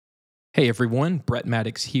Hey everyone, Brett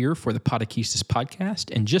Maddox here for the Podakesis podcast.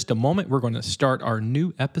 In just a moment, we're going to start our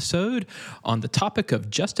new episode on the topic of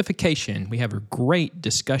justification. We have a great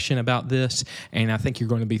discussion about this, and I think you're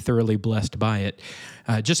going to be thoroughly blessed by it.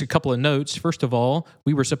 Just a couple of notes. First of all,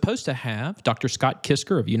 we were supposed to have Dr. Scott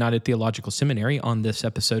Kisker of United Theological Seminary on this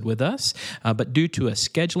episode with us, but due to a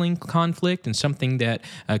scheduling conflict and something that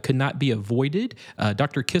could not be avoided,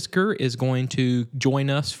 Dr. Kisker is going to join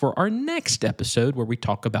us for our next episode where we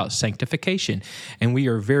talk about sanctification. And we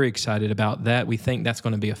are very excited about that. We think that's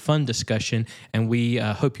going to be a fun discussion, and we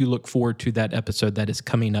hope you look forward to that episode that is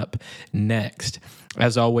coming up next.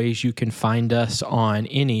 As always, you can find us on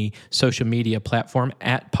any social media platform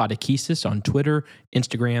at Podakesis on Twitter,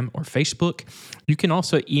 Instagram, or Facebook. You can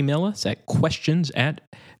also email us at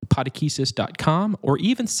questions@podakesis.com or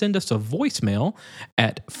even send us a voicemail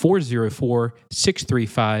at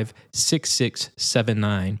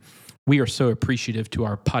 404-635-6679. We are so appreciative to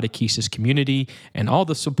our Podakesis community and all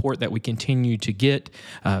the support that we continue to get.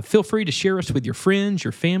 Feel free to share us with your friends,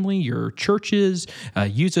 your family, your churches.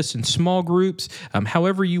 Use us in small groups,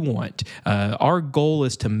 however you want. Our goal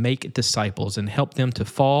is to make disciples and help them to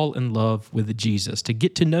fall in love with Jesus, to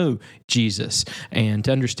get to know Jesus, and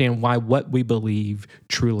to understand why what we believe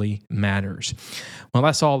truly matters. Well,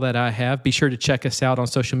 that's all that I have. Be sure to check us out on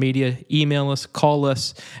social media, email us, call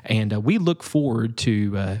us, and we look forward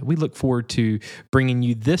to bringing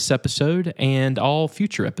you this episode and all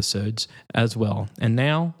future episodes as well. And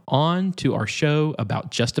now on to our show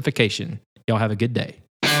about justification. Y'all have a good day.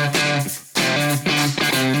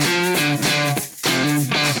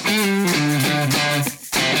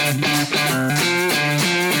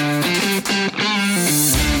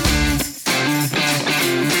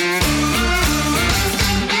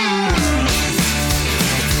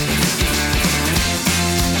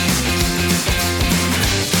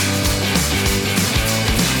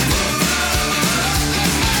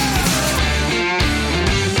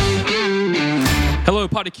 Hello,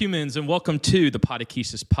 Podacumens, and welcome to the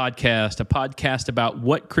Podakesis podcast, a podcast about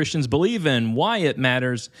what Christians believe in, why it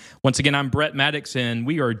matters. Once again, I'm Brett Maddox, and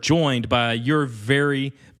we are joined by your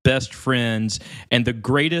very best friends and the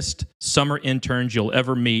greatest summer interns you'll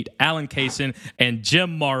ever meet, Alan Kaysen and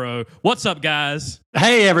Jim Morrow. What's up, guys?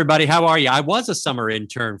 Hey, everybody. How are you? I was a summer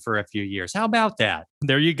intern for a few years. How about that?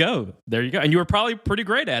 There you go. And you were probably pretty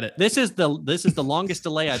great at it. This is the longest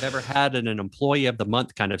delay I've ever had in an employee of the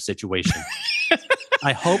month kind of situation.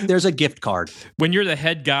 I hope there's a gift card. When you're the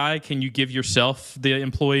head guy, can you give yourself the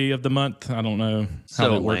employee of the month? I don't know how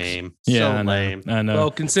that works. Lame. Yeah, so lame. I know. Well,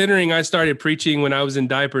 considering I started preaching when I was in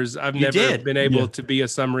diapers, I've never been able to be a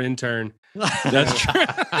summer intern. That's true.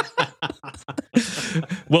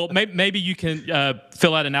 Well, maybe you can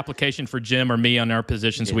fill out an application for Jim or me on our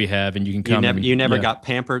positions we have, and you can come. You never got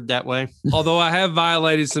pampered that way? Although I have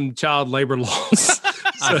violated some child labor laws.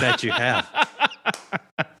 I bet you have.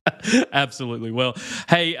 Absolutely. Well,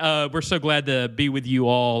 hey, we're so glad to be with you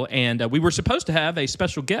all. And we were supposed to have a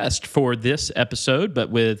special guest for this episode,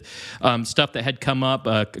 but with stuff that had come up,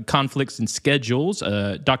 conflicts and schedules,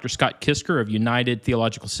 Dr. Scott Kisker of United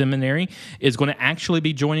Theological Seminary is going to actually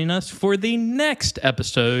be joining us for the next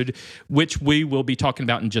episode, which we will be talking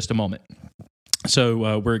about in just a moment.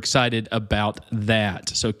 So we're excited about that.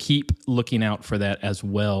 So keep looking out for that as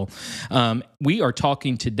well. We are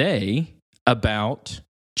talking today about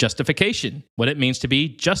justification, what it means to be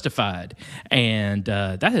justified. And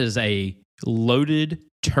that is a loaded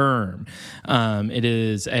term. It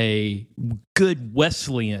is a good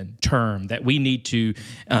Wesleyan term that we need to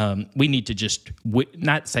just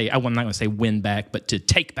not say, I'm not going to say win back, but to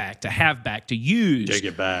take back, to have back, to use. Take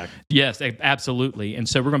it back. Yes, absolutely. And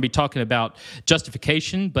so we're going to be talking about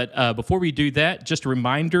justification. But before we do that, just a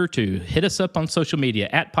reminder to hit us up on social media.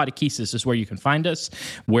 At Podakesis is where you can find us,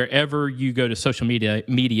 wherever you go to social media,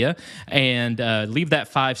 and leave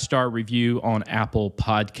that 5-star review on Apple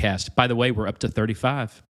Podcast. By the way, we're up to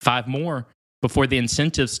 35. 5 more before the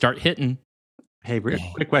incentives start hitting. Hey,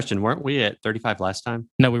 quick question. Weren't we at 35 last time?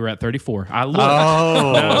 No, we were at 34. I looked.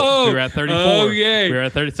 No, we were at 34. Okay. We were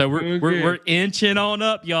at 30. So we're inching on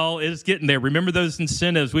up, y'all. It's getting there. Remember those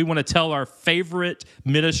incentives. We want to tell our favorite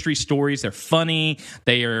ministry stories. They're funny.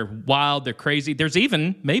 They are wild. They're crazy. There's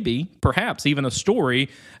even, perhaps even a story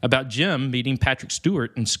about Jim meeting Patrick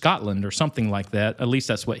Stewart in Scotland or something like that. At least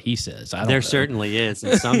that's what he says. I don't know. Certainly is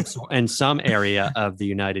in some area of the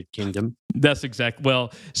United Kingdom. That's exact.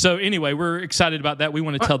 Well, so anyway, we're excited about that. We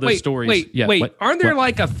want to tell those stories. Wait. Aren't there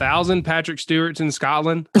like 1,000 Patrick Stewarts in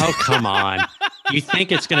Scotland? Oh, come on. You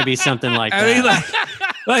think it's going to be something like that? I mean,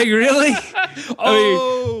 like really?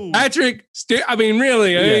 Patrick Stewart. I mean,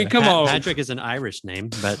 really? I mean, come on. Patrick is an Irish name,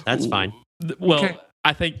 but that's fine. Well, okay.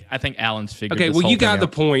 I think Alan's figured. Okay, this well, whole you got thing the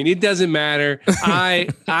out. point. It doesn't matter.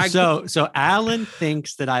 So Alan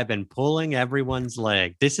thinks that I've been pulling everyone's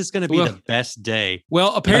leg. This is going to be the best day.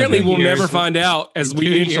 Well, apparently we'll never years, find out as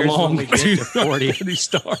we inch along we get to 40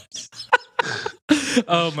 stars.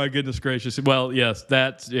 Oh my goodness gracious. Well, yes,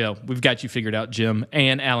 we've got you figured out, Jim.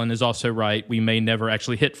 And Alan is also right. We may never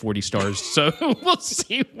actually hit 40 stars. So we'll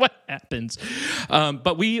see what happens.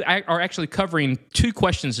 But we are actually covering two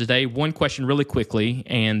questions today. One question really quickly,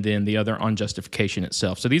 and then the other on justification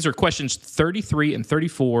itself. So these are questions 33 and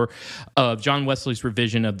 34 of John Wesley's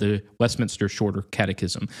revision of the Westminster Shorter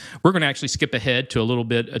Catechism. We're going to actually skip ahead to a little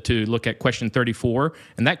bit to look at question 34.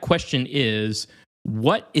 And that question is,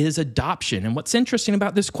 what is adoption? And what's interesting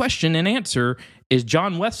about this question and answer is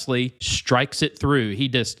John Wesley strikes it through. He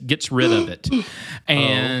just gets rid of it.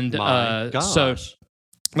 And so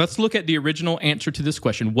let's look at the original answer to this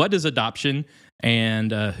question. What is adoption?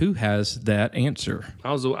 And who has that answer?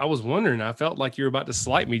 I was wondering. I felt like you were about to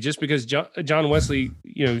slight me just because John Wesley,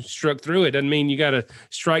 struck through it. Doesn't mean you got to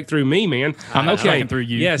strike through me, man. I'm not striking through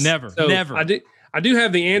you. Yes, never. I do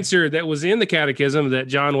have the answer that was in the catechism that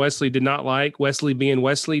John Wesley did not like. Wesley being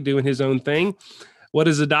Wesley, doing his own thing. What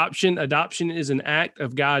is adoption? Adoption is an act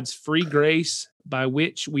of God's free grace by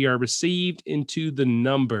which we are received into the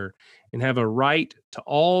number and have a right to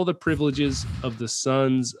all the privileges of the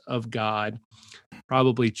sons of God.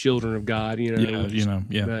 Probably children of God,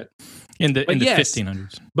 But in the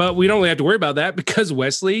 1500s. But we don't really have to worry about that because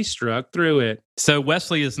Wesley struck through it. So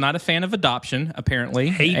Wesley is not a fan of adoption, apparently,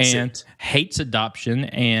 hates adoption,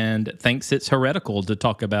 and thinks it's heretical to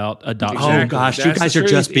talk about adoption. Exactly. Oh gosh, you guys are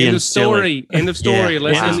just being silly. End of story.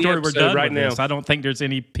 Let's end the story. We're done right now. This. I don't think there's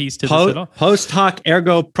any piece to this at all. Post hoc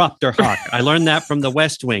ergo propter hoc. I learned that from the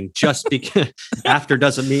West Wing. Just because after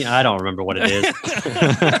doesn't mean I don't remember what it is,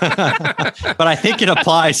 but I think it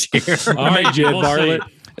applies here. All right, Jim Bartlett.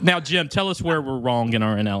 Now, Jim, tell us where we're wrong in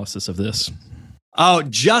our analysis of this. Oh,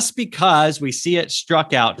 just because we see it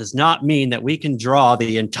struck out does not mean that we can draw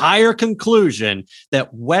the entire conclusion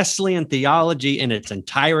that Wesleyan theology in its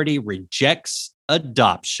entirety rejects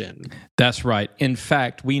adoption. That's right. In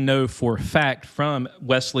fact, we know for a fact from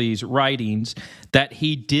Wesley's writings that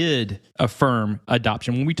he did affirm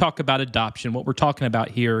adoption. When we talk about adoption, what we're talking about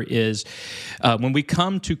here is when we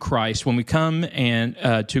come to Christ, when we come and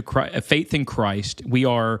to Christ, faith in Christ, we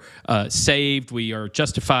are saved, we are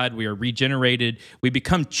justified, we are regenerated, we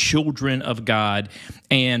become children of God.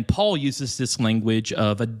 And Paul uses this language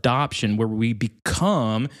of adoption where we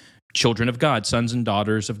become children of God, sons and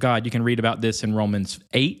daughters of God. You can read about this in Romans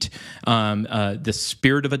 8, the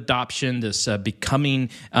spirit of adoption, this becoming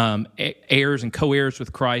heirs and co-heirs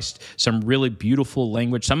with Christ, some really beautiful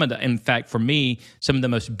language. In fact, for me, some of the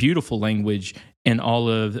most beautiful language in all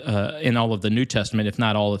of the New Testament, if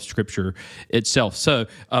not all of Scripture itself. So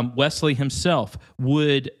Wesley himself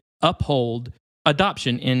would uphold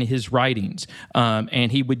adoption in his writings,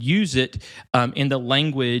 and he would use it in the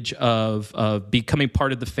language of becoming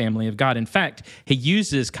part of the family of God. In fact, he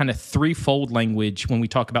uses kind of threefold language when we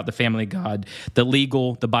talk about the family of God: the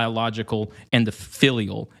legal, the biological, and the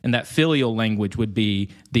filial. And that filial language would be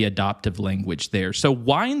the adoptive language there. So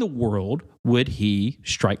why in the world would he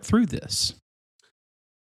strike through this?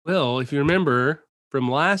 Well, if you remember from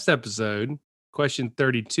last episode, question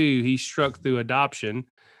 32, he struck through adoption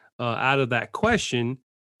out of that question.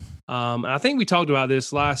 And I think we talked about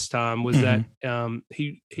this last time, was that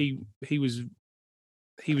he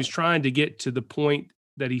was trying to get to the point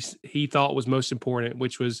that he thought was most important,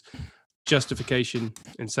 which was justification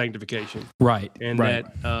and sanctification. Right. And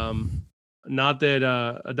that not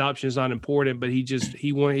that adoption is not important, but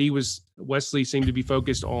Wesley seemed to be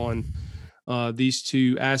focused on these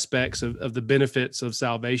two aspects of the benefits of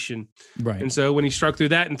salvation. Right. And so when he struck through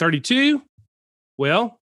that in 32,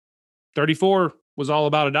 well, 34 was all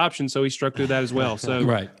about adoption, so he struck through that as well. So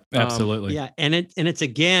right, absolutely, and it's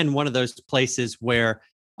again one of those places where,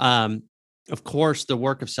 of course, the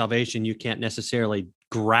work of salvation, you can't necessarily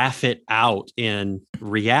graph it out in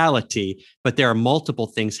reality, but there are multiple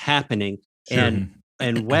things happening, sure.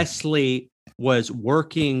 and Wesley was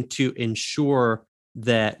working to ensure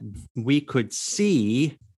that we could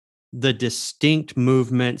see the distinct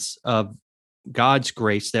movements of God's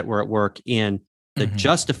grace that were at work in the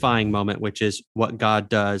justifying moment, which is what God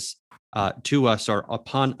does to us or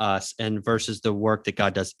upon us, and versus the work that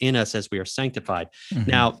God does in us as we are sanctified.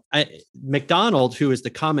 Now, MacDonald, who is the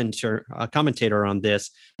commentator on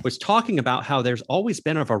this, was talking about how there's always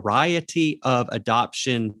been a variety of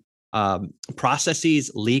adoption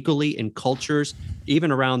processes legally in cultures.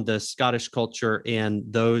 even around the Scottish culture and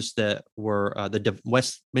those that were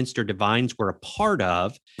Westminster divines were a part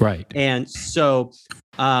of. Right. And so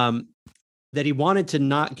that he wanted to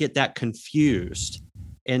not get that confused.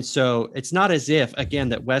 And so it's not as if, again,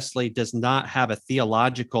 that Wesley does not have a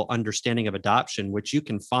theological understanding of adoption, which you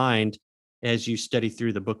can find as you study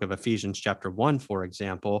through the book of Ephesians chapter 1, for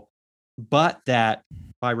example, but that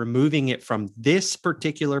by removing it from this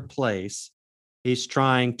particular place, he's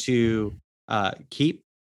trying to keep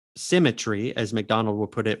symmetry, as MacDonald will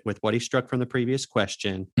put it, with what he struck from the previous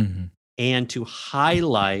question, and to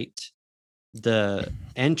highlight the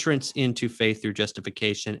entrance into faith through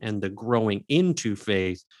justification and the growing into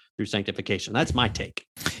faith through sanctification. That's my take.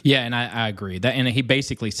 Yeah, and I agree. That, and he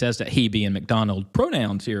basically says that he being MacDonald,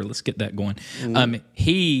 pronouns here, let's get that going.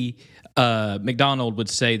 MacDonald would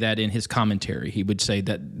say that in his commentary. He would say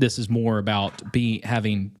that this is more about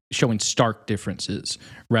showing stark differences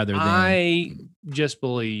rather than... I just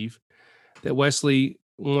believe that Wesley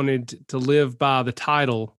wanted to live by the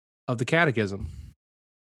title of the catechism.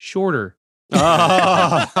 Shorter.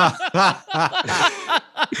 Oh.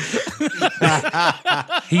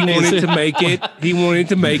 He wanted to make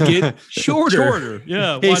it shorter.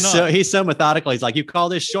 Yeah, why not? He's so methodical. He's like, you call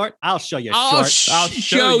this short? I'll show you short. I'll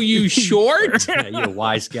show you short. Yeah, you're a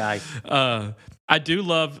wise guy. I do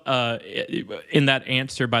love in that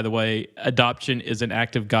answer, by the way, adoption is an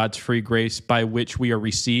act of God's free grace by which we are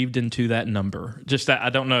received into that number. Just that, I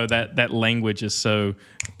don't know, that language is so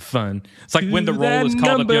fun. It's like when the roll is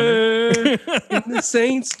called up yonder. And the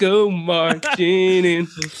saints go marching in.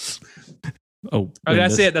 Oh,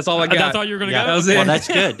 that's it. That's all I got. That's all you're going to go? That was it. Well, that's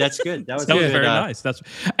good. That's good. That was very nice.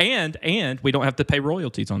 And we don't have to pay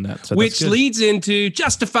royalties on that. So which leads into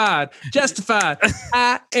justified.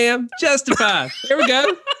 I am justified. There we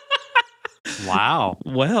go. Wow.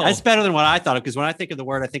 Well, that's better than what I thought of, because when I think of the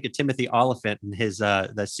word, I think of Timothy Oliphant and his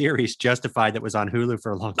the series Justified that was on Hulu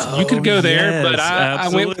for a long time. You could go there, but I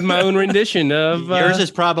went with my own rendition of yours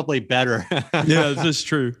is probably better. Yeah, this is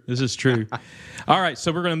true. All right,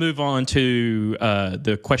 so we're going to move on to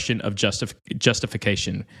the question of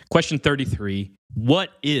justification. Question 33, what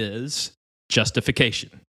is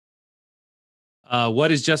justification?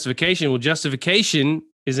 What is justification? Well, justification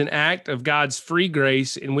is an act of God's free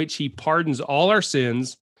grace in which he pardons all our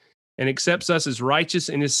sins and accepts us as righteous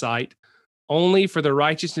in his sight only for the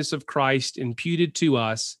righteousness of Christ imputed to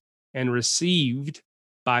us and received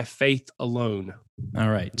by faith alone. All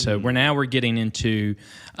right. So we're getting into,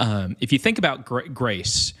 if you think about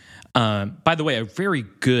grace, by the way, a very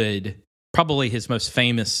good, probably his most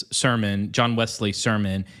famous sermon, John Wesley's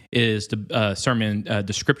sermon, is the sermon,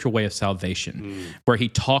 The Scriptural Way of Salvation, where he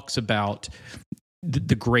talks about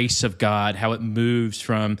the grace of God, how it moves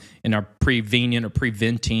from in our prevenient or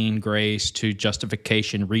preventing grace to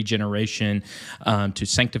justification, regeneration, to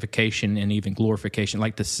sanctification, and even glorification,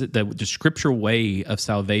 like the scriptural way of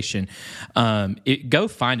salvation. Go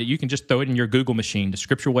find it. You can just throw it in your Google machine, the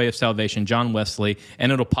scriptural way of salvation, John Wesley,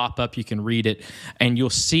 and it'll pop up. You can read it, and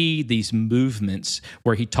you'll see these movements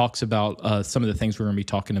where he talks about some of the things we're going to be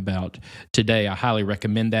talking about today. I highly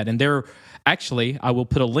recommend that. And actually, I will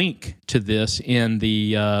put a link to this in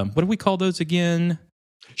the, what do we call those again?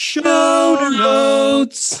 Show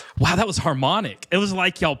notes. Wow, that was harmonic. It was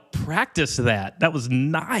like y'all practiced that. That was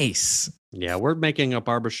nice. Yeah, we're making a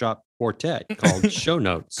barbershop quartet called Show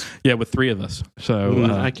Notes. Yeah, with three of us. So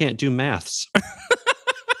I can't do maths.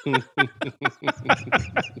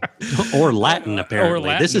 Or Latin,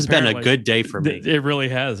 apparently. This has been a good day for me. It really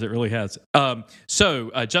has.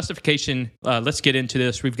 So justification, let's get into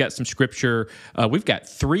this. We've got some scripture. We've got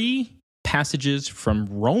 3 passages from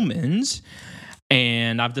Romans,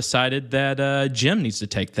 and I've decided that Jim needs to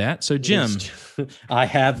take that. So Jim. I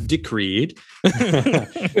have decreed.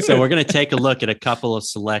 So we're going to take a look at a couple of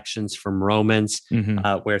selections from Romans,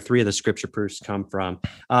 where 3 of the scripture proofs come from.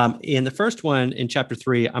 In the first one, in chapter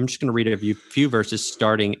 3, I'm just going to read a few verses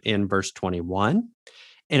starting in verse 21.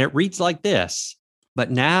 And it reads like this: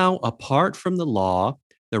 "But now, apart from the law,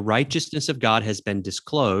 the righteousness of God has been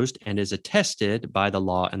disclosed and is attested by the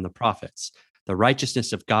law and the prophets, the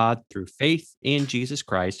righteousness of God through faith in Jesus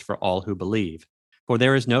Christ for all who believe. For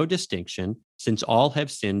there is no distinction, since all have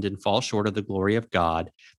sinned and fall short of the glory of God.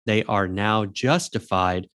 They are now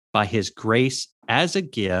justified by his grace as a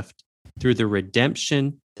gift through the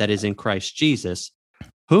redemption that is in Christ Jesus,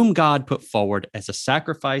 whom God put forward as a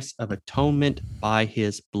sacrifice of atonement by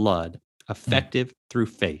his blood, effective through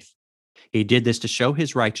faith. He did this to show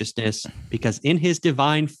his righteousness, because in his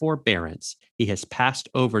divine forbearance, he has passed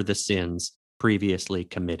over the sins previously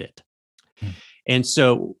committed." And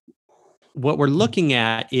so what we're looking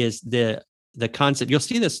at is the the concept, you'll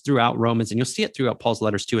see this throughout Romans, and you'll see it throughout Paul's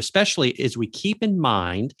letters too, especially as we keep in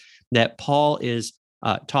mind that Paul is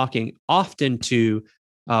talking often to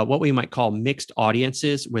what we might call mixed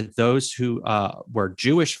audiences, with those who were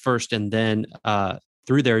Jewish first and then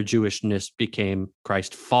through their Jewishness became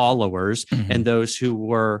Christ followers, and those who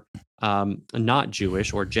were not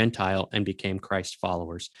Jewish or Gentile and became Christ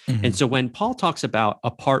followers. And so when Paul talks about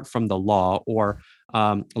apart from the law, or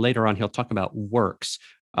later on he'll talk about works,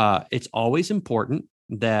 it's always important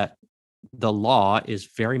that the law is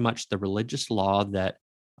very much the religious law that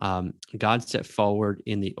God set forward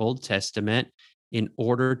in the Old Testament in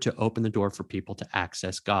order to open the door for people to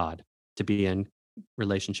access God, to be in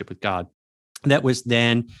relationship with God. That was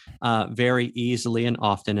then very easily and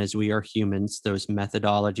often, as we are humans, those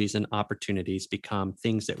methodologies and opportunities become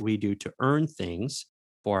things that we do to earn things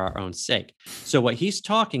for our own sake. So what he's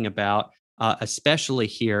talking about, especially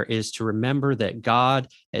here, is to remember that God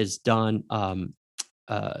has done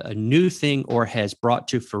a new thing, or has brought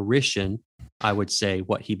to fruition, I would say,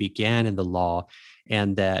 what he began in the law,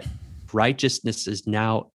 and that righteousness is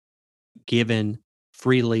now given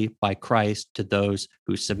freely by Christ to those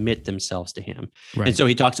who submit themselves to him. Right. And so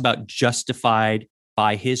he talks about justified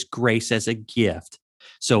by his grace as a gift.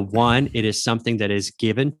 So one, it is something that is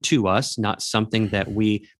given to us, not something that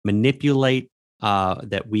we manipulate,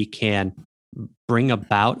 that we can bring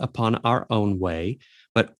about upon our own way,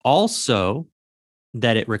 but also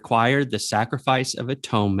that it required the sacrifice of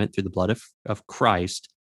atonement through the blood of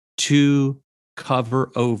Christ to cover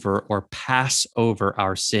over or pass over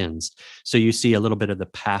our sins. So you see a little bit of the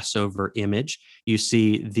Passover image. You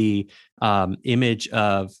see the image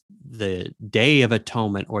of the Day of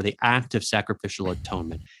Atonement, or the act of sacrificial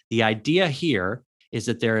atonement. The idea here is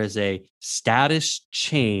that there is a status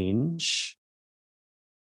change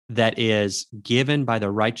that is given by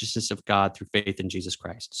the righteousness of God through faith in Jesus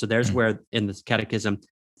Christ. So there's where in the Catechism,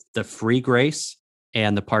 the free grace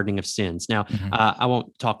and the pardoning of sins. Now, I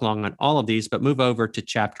won't talk long on all of these, but move over to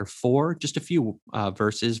chapter 4, just a few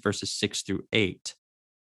verses 6 through 8.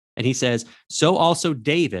 And he says, so also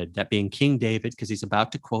David, that being King David, because he's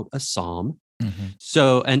about to quote a psalm.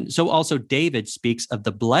 So also David speaks of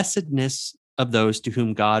the blessedness of those to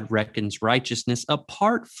whom God reckons righteousness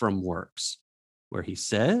apart from works, where he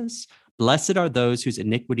says, blessed are those whose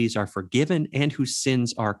iniquities are forgiven and whose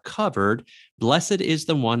sins are covered. Blessed is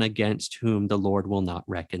the one against whom the Lord will not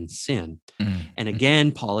reckon sin. And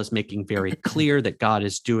again, Paul is making very clear that God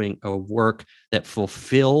is doing a work that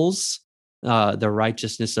fulfills the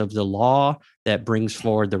righteousness of the law, that brings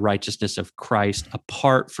forward the righteousness of Christ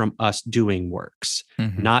apart from us doing works,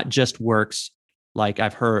 not just works like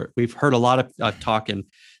we've heard a lot of talk in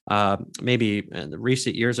maybe in the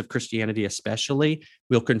recent years of Christianity, especially.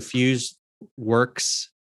 We'll confuse works,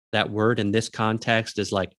 that word in this context,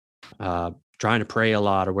 is like trying to pray a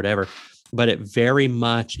lot or whatever, but it very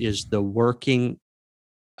much is the working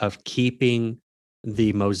of keeping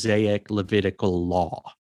the Mosaic Levitical law.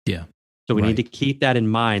 Yeah. So we need to keep that in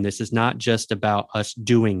mind. This is not just about us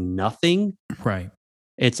doing nothing. Right.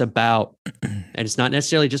 It's about, and it's not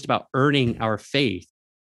necessarily just about earning our faith.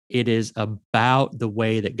 It is about the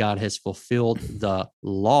way that God has fulfilled the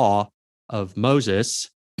law of Moses.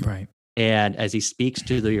 Right. And as he speaks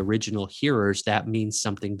to the original hearers, that means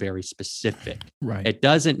something very specific. Right. It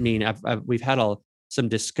doesn't mean, we've had some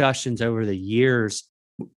discussions over the years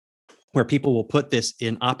where people will put this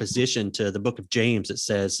in opposition to the book of James. It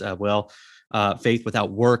says, faith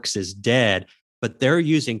without works is dead, but they're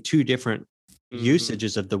using two different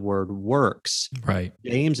usages of the word works. Right.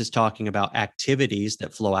 James is talking about activities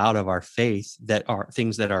that flow out of our faith, that are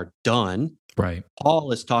things that are done. Right.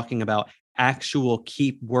 Paul is talking about actual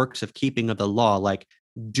works of keeping of the law, like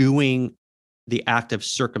doing the act of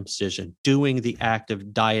circumcision, doing the act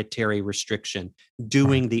of dietary restriction,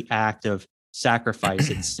 doing the act of sacrifice,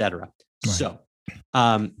 etc. Right. So,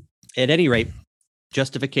 at any rate,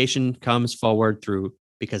 justification comes forward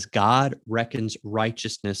because God reckons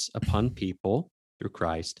righteousness upon people through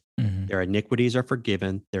Christ. Their iniquities are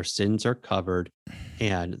forgiven, their sins are covered,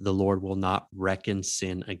 and the Lord will not reckon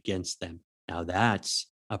sin against them. Now that's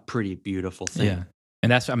a pretty beautiful thing. Yeah.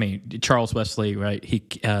 And that's, Charles Wesley, right? He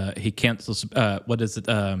cancels, what is it?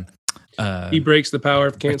 He breaks the power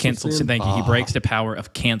of canceled sin. Thank you. He breaks the power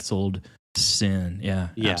of canceled sin. Yeah.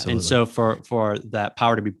 Absolutely. And so for that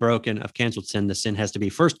power to be broken of canceled sin, the sin has to be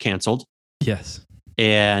first canceled. Yes.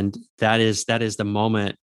 And that is the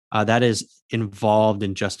moment that is involved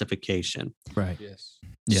in justification. Right. Yes.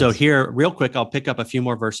 So here, real quick, I'll pick up a few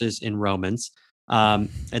more verses in Romans. And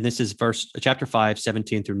this is chapter 5,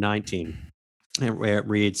 17 through 19, where it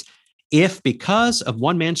reads, if because of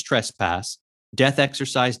one man's trespass, death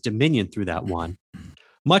exercised dominion through that one.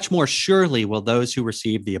 Much more surely will those who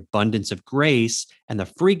receive the abundance of grace and the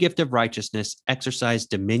free gift of righteousness exercise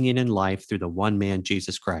dominion in life through the one man,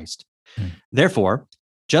 Jesus Christ. Therefore,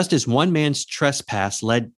 just as one man's trespass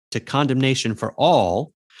led to condemnation for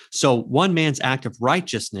all, so one man's act of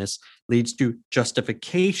righteousness leads to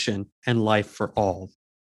justification and life for all.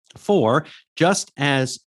 For just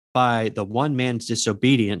as by the one man's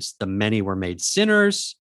disobedience the many were made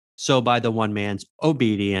sinners, so by the one man's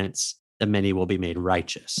obedience the many will be made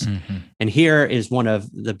righteous. And here is one of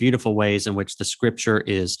the beautiful ways in which the scripture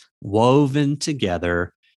is woven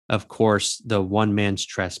together. Of course, the one man's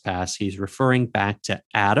trespass, he's referring back to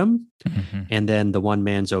Adam. And then the one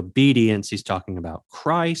man's obedience, he's talking about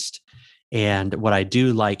Christ. And what I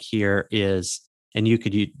do like here is, and you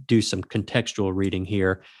could do some contextual reading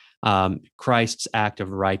here, Christ's act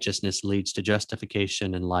of righteousness leads to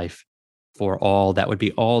justification and life for all. That would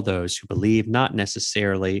be all those who believe, not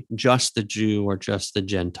necessarily just the Jew or just the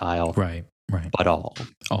Gentile, right, but all.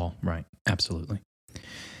 All, right, absolutely.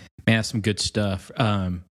 Man, that's some good stuff.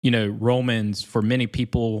 Romans, for many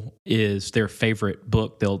people, is their favorite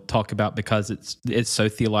book they'll talk about because it's so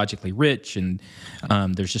theologically rich and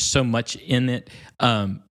there's just so much in it.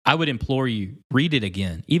 I would implore you, read it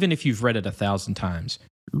again. Even if you've read it 1,000 times,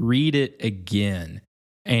 read it again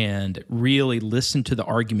and really listen to the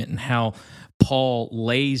argument and how Paul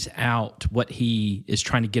lays out what he is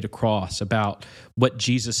trying to get across about what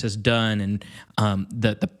Jesus has done and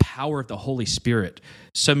the power of the Holy Spirit.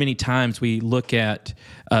 So many times we look at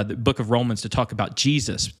the book of Romans to talk about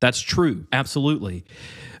Jesus. That's true, absolutely.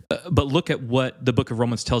 But look at what the book of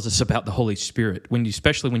Romans tells us about the Holy Spirit.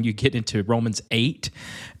 Especially when you get into Romans 8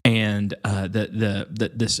 and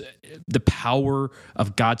the power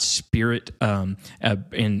of God's Spirit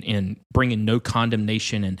in bringing no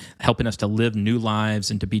condemnation and helping us to live new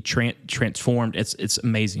lives and to be transformed. It's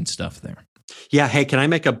amazing stuff there. Yeah. Hey, can I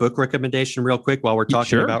make a book recommendation real quick while we're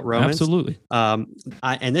talking about Romans? Absolutely.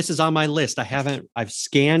 And this is on my list. I've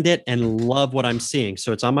scanned it and love what I'm seeing.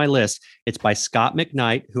 So it's on my list. It's by Scott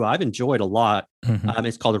McKnight, who I've enjoyed a lot.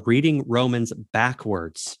 It's called Reading Romans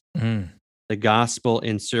Backwards, the Gospel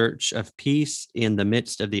in Search of Peace in the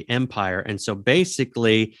Midst of the Empire. And so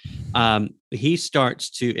basically, he starts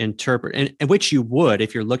to interpret, and which you would,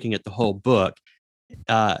 if you're looking at the whole book,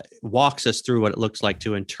 walks us through what it looks like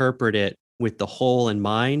to interpret it with the whole in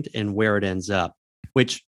mind and where it ends up,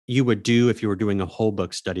 which you would do if you were doing a whole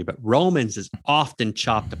book study. But Romans is often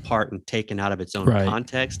chopped apart and taken out of its own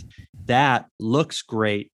context. That looks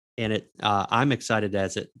great, and I'm excited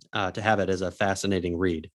to have it as a fascinating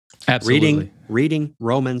read. Absolutely. Reading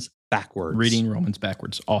Romans backwards. Reading Romans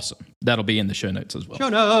backwards. Awesome. That'll be in the show notes as well. Show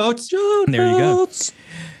notes. There you go.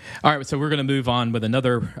 All right, so we're going to move on with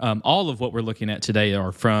another. All of what we're looking at today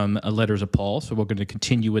are from letters of Paul, so we're going to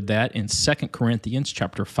continue with that in 2 Corinthians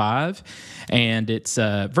chapter 5, and it's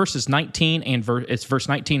verses 19 and it's verse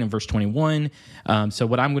 19 and verse 21. So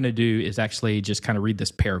what I'm going to do is actually just kind of read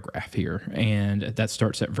this paragraph here, and that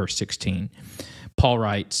starts at verse 16. Paul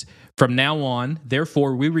writes, "From now on,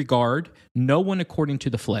 therefore, we regard no one according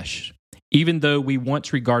to the flesh. Even though we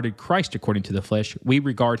once regarded Christ according to the flesh, we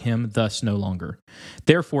regard him thus no longer.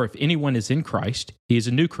 Therefore, if anyone is in Christ, he is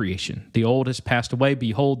a new creation. The old has passed away.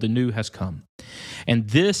 Behold, the new has come. And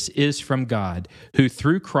this is from God, who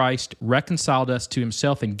through Christ reconciled us to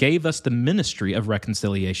himself and gave us the ministry of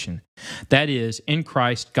reconciliation. That is, in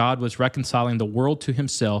Christ, God was reconciling the world to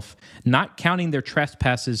himself, not counting their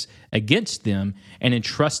trespasses against them, and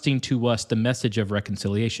entrusting to us the message of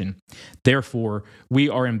reconciliation. Therefore, we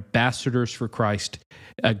are ambassadors for Christ,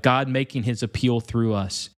 God making his appeal through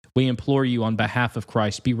us. We implore you on behalf of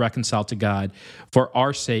Christ, be reconciled to God. For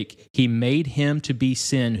our sake, he made him to be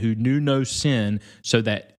sin who knew no sin, so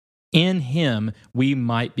that in him we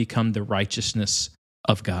might become the righteousness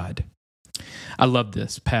of God." I love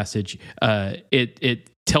this passage. It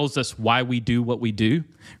tells us why we do what we do,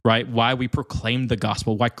 right? Why we proclaim the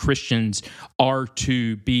gospel, why Christians are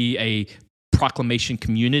to be a proclamation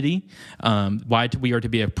community, why we are to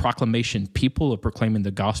be a proclamation people of proclaiming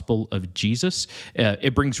the gospel of Jesus.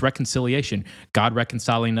 It brings reconciliation, God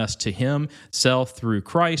reconciling us to himself through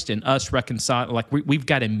Christ, and us reconciling. Like we've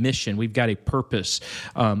got a mission, we've got a purpose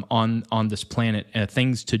on this planet,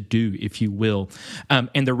 things to do, if you will.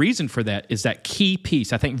 And the reason for that is that key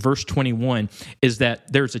piece. I think verse 21 is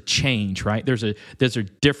that there's a change, right? There's a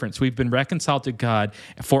difference. We've been reconciled to God.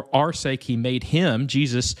 For our sake, he made him,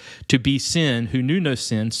 Jesus, to be sin who knew no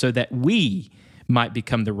sin, so that we might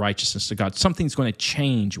become the righteousness of God. Something's going to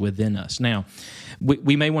change within us. Now,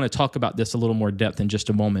 we may want to talk about this a little more depth in just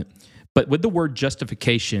a moment, But with the word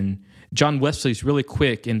justification, John Wesley's really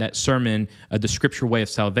quick in that sermon, The Scripture Way of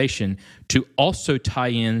Salvation, to also tie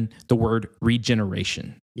in the word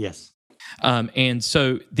regeneration. Yes. And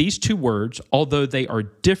so these two words, although they are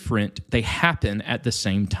different, they happen at the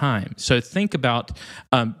same time. So think about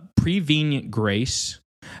prevenient grace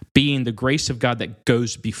being the grace of God that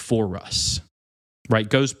goes before us, right?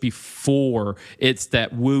 Goes before. It's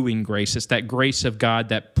that wooing grace. It's that grace of God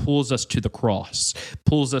that pulls us to the cross,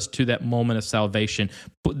 pulls us to that moment of salvation,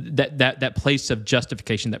 that place of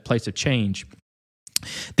justification, that place of change.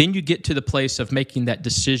 Then you get to the place of making that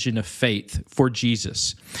decision of faith for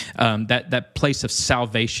Jesus, that place of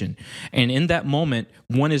salvation. And in that moment,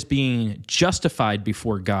 one is being justified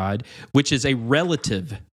before God, which is a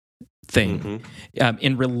relative thing.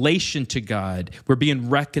 In relation to God, we're being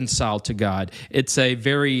reconciled to God. It's a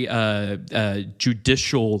very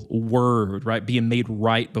judicial word, right? Being made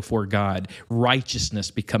right before God. Righteousness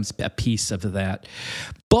becomes a piece of that.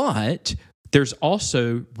 But there's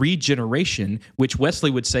also regeneration, which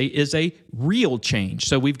Wesley would say is a real change.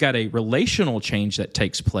 So we've got a relational change that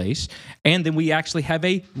takes place, and then we actually have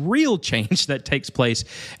a real change that takes place.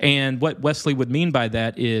 And what Wesley would mean by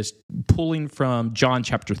that is pulling from John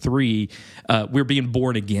chapter 3, we're being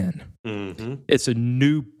born again. It's a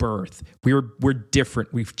new birth. We're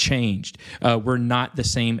different. We've changed. We're not the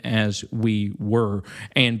same as we were.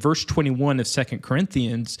 And verse 21 of 2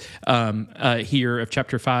 Corinthians here of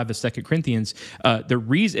chapter 5 of 2 Corinthians, the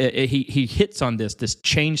reason he hits on this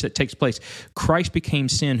change that takes place. Christ became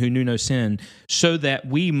sin who knew no sin, so that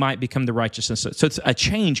we might become the righteousness. So it's a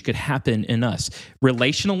change could happen in us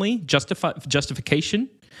relationally, justification,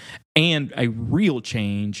 and a real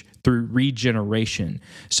change through regeneration.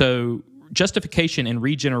 So justification and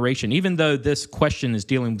regeneration, even though this question is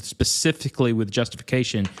dealing specifically with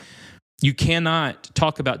justification, you cannot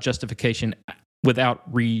talk about justification without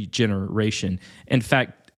regeneration. In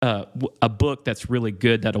fact, a book that's really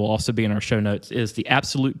good that will also be in our show notes is The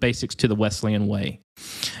Absolute Basics to the Wesleyan Way.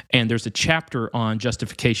 And there's a chapter on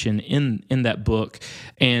justification in that book.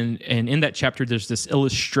 And in that chapter, there's this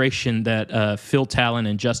illustration that Phil Talon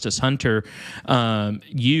and Justice Hunter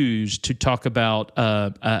used to talk about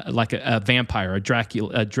like a vampire, a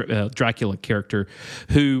Dracula character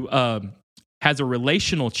who has a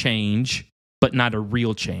relational change, but not a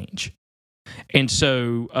real change. And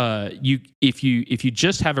so if you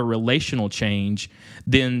just have a relational change,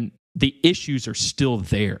 then the issues are still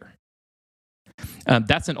there.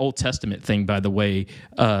 That's an Old Testament thing, by the way.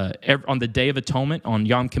 On the Day of Atonement, on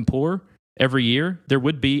Yom Kippur, every year, there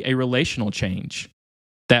would be a relational change.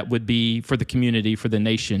 That would be for the community, for the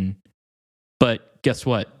nation. But guess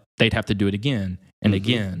what? They'd have to do it again and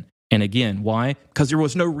again and again. Why? Because there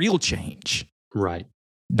was no real change. Right.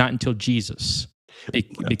 Not until Jesus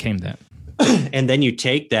became that. And then you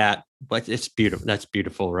take that, but it's beautiful. That's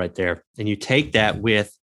beautiful right there. And you take that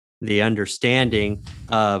with the understanding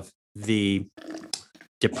of the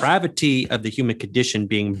depravity of the human condition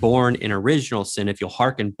being born in original sin. If you'll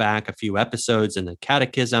hearken back a few episodes in the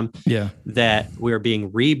Catechism, that we're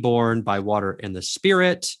being reborn by water and the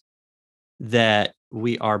Spirit, that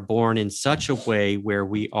we are born in such a way where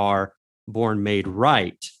we are born made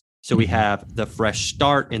right. So we have the fresh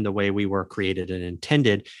start in the way we were created and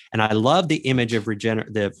intended. And I love the image of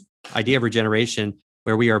the idea of regeneration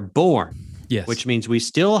where we are born, which means we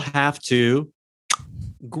still have to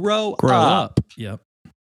grow up. Yep.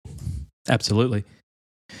 Absolutely.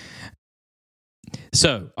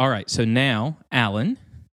 So, all right. So now, Alan.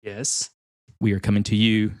 Yes. We are coming to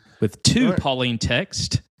you with two Pauline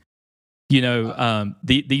texts. You know,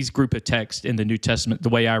 these group of texts in the New Testament, the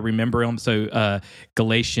way I remember them. So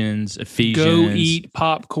Galatians, Ephesians. Go eat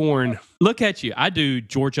popcorn. Look at you. I do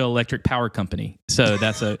Georgia Electric Power Company. So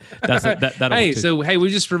that'll hey, we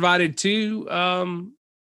just provided two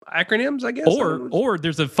acronyms, I guess. Or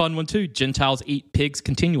there's a fun one too. Gentiles eat pigs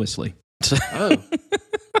continuously.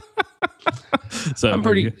 So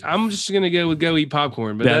I'm just gonna go with go eat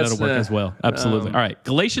popcorn, but that'll work as well. Absolutely. All right,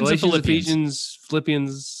 Galatians and Philippians. Ephesians,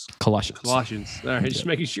 Philippians, Colossians. All right, just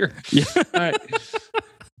making sure. Yeah. All right.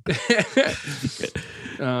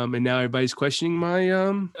 And now everybody's questioning my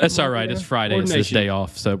That's all right. It's Friday. It's this day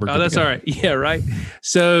off, so we're. That's all right. Yeah, right.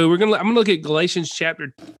 So I'm gonna look at Galatians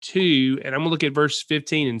chapter 2, and I'm gonna look at verse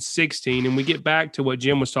 15 and 16, and we get back to what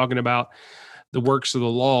Jim was talking about. The works of the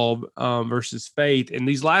law versus faith. And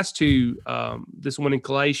these last two, this one in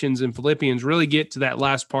Galatians and Philippians, really get to that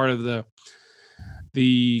last part of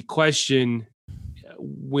the question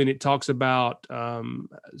when it talks about,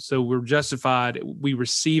 so we're justified, we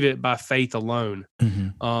receive it by faith alone.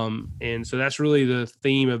 And so that's really the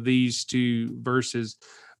theme of these two verses.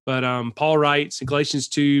 But Paul writes in Galatians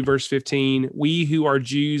 2, verse 15, we who are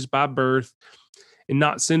Jews by birth and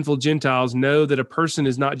not sinful Gentiles know that a person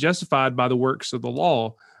is not justified by the works of the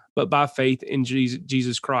law, but by faith in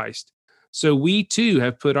Jesus Christ. So we too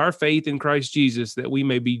have put our faith in Christ Jesus, that we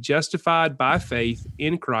may be justified by faith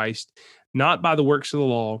in Christ, not by the works of the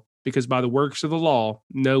law, because by the works of the law,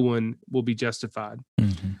 no one will be justified.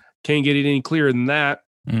 Mm-hmm. Can't get it any clearer than that.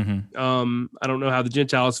 Mm-hmm. I don't know how the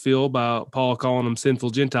Gentiles feel about Paul calling them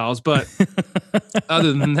sinful Gentiles, but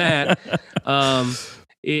other than that,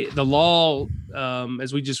 the law,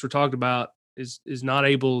 as we just were talking about, is not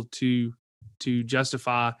able to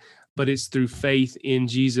justify, but it's through faith in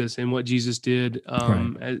Jesus and what Jesus did,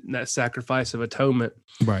 that sacrifice of atonement.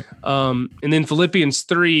 Right. And then Philippians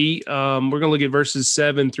 3, we're going to look at verses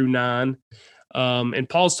 7 through 9. And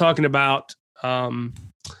Paul's talking about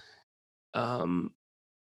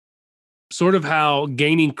sort of how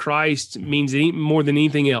gaining Christ means more than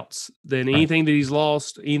anything else, than anything that he's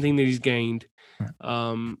lost, anything that he's gained.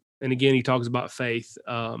 And again, he talks about faith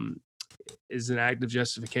is an act of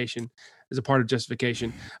justification, is a part of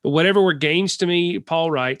justification. But whatever were gains to me,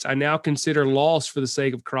 Paul writes, I now consider loss for the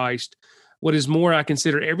sake of Christ. What is more, I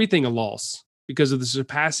consider everything a loss because of the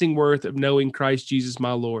surpassing worth of knowing Christ Jesus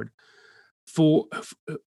my Lord, for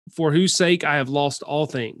whose sake I have lost all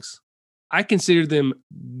things. I consider them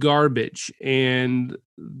garbage, and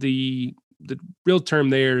the real term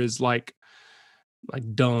there is like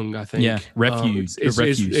dung, I think. Yeah, refuse.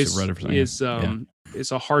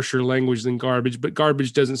 It's a harsher language than garbage, but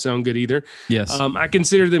garbage doesn't sound good either. Yes. I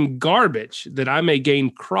consider them garbage, that I may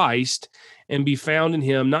gain Christ and be found in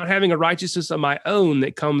him, not having a righteousness of my own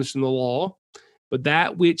that comes from the law, but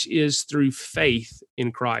that which is through faith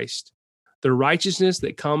in Christ, the righteousness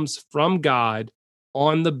that comes from God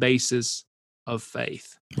on the basis of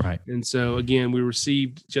faith. Right. And so again, we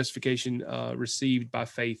received justification received by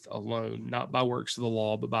faith alone, not by works of the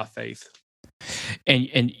law, but by faith.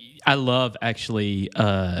 And I love actually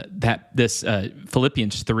that this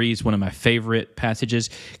Philippians 3 is one of my favorite passages,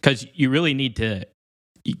 because you really need to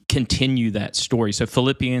continue that story. So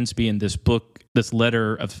Philippians being this book, this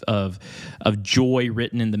letter of joy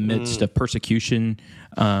written in the midst of persecution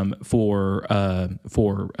for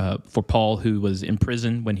Paul, who was in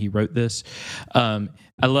prison when he wrote this.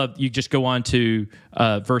 I love, you just go on to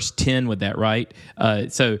verse 10 with that, right?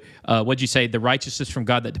 So what'd you say? The righteousness from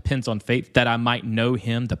God that depends on faith, that I might know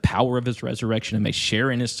him, the power of his resurrection, and may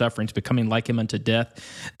share in his sufferings, becoming like him unto death,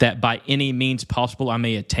 that by any means possible I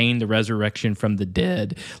may attain the resurrection from the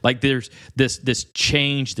dead. Like there's this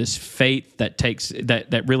change, this faith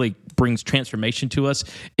that really brings transformation to us,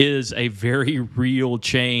 is a very real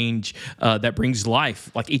change that brings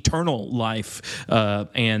life, like eternal life,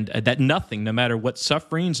 and that nothing, no matter what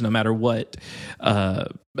sufferings, no matter what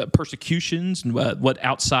persecutions, what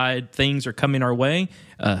outside things are coming our way,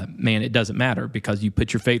 man, it doesn't matter, because you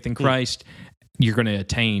put your faith in Christ, you're going to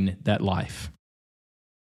attain that life.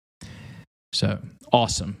 So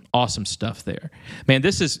awesome stuff there, man.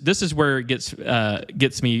 This is where it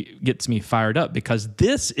gets me fired up, because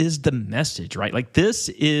this is the message, right? Like this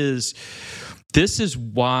is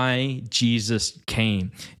why Jesus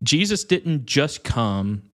came. Jesus didn't just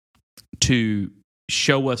come to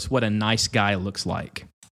show us what a nice guy looks like,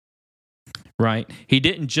 right? He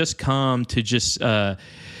didn't just come to just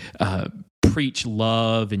preach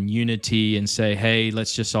love and unity and say, hey,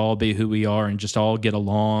 let's just all be who we are and just all get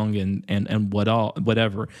along and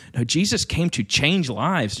whatever. No, Jesus came to change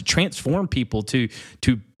lives, to transform people, to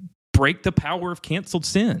break the power of canceled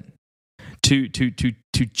sin, to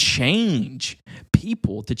change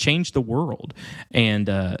people, to change the world. And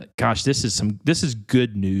gosh, this is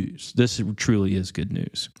good news. This truly is good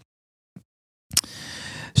news.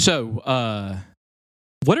 So,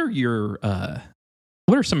 what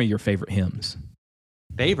are some of your favorite hymns?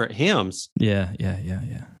 Favorite hymns? Yeah.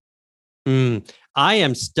 I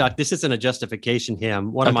am stuck. This isn't a justification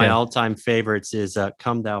hymn. One of my all-time favorites is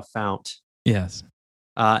 "Come Thou Fount." Yes.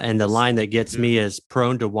 And the line that gets me is,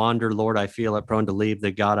 "Prone to wander, Lord, I feel it. Prone to leave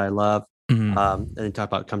the God I love." Mm-hmm. And then talk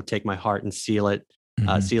about, "Come take my heart and seal it.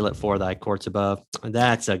 Seal it for thy courts above."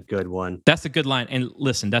 That's a good one. That's a good line. And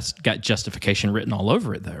listen, that's got justification written all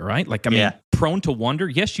over it, though, right? Like, I mean, prone to wander.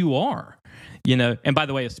 Yes, you are. And by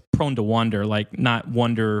the way, it's prone to wander, like not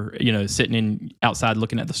wonder, sitting outside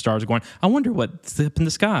looking at the stars going, I wonder what's up in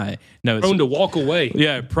the sky. No, it's prone to walk away.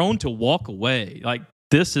 Yeah, prone to walk away. Like,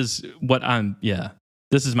 this is what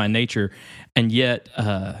this is my nature. And yet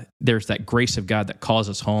there's that grace of God that calls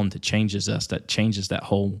us home, that changes us, that changes that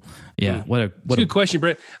whole, what a good question,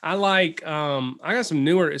 Brett. I like, I got some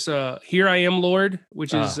newer, it's Here I Am, Lord,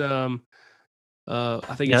 which is, I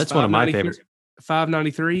think it's that's one of my favorites.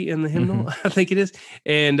 593 in the hymnal, I think it is,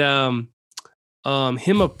 and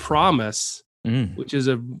Hymn of Promise, which is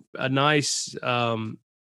a nice hymn,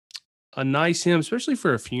 especially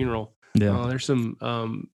for a funeral. Yeah, there's some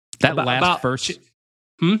that last verse.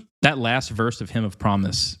 That last verse of Hymn of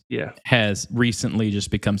Promise, has recently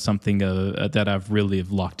just become something that I've really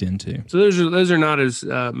have locked into. So those are not as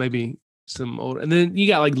maybe some old, and then you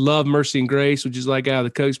got like Love, Mercy, and Grace, which is like out of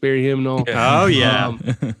the Cokesbury hymnal. Oh yeah.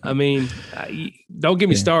 I mean, don't get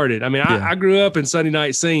me started. I mean, I grew up in Sunday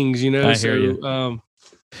night sings, I hear you.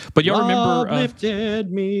 But y'all remember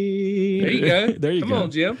lifted me. There you go. There you go. Come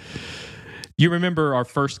on, Jim. You remember our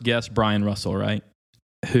first guest, Brian Russell, right?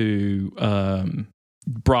 Who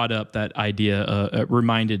brought up that idea,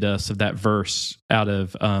 reminded us of that verse out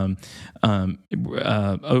of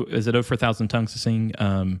is it "Oh for a Thousand Tongues to Sing"?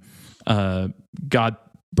 God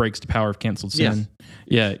breaks the power of canceled sin.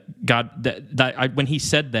 Yeah, God. When he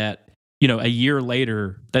said that, a year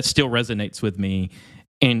later, that still resonates with me.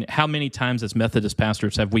 And how many times as Methodist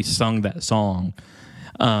pastors have we sung that song?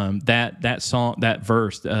 That song, that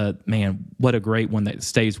verse, man, what a great one that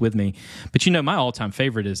stays with me. But my all-time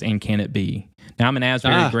favorite is "And Can It Be?" Now, I'm an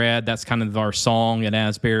Asbury grad. That's kind of our song at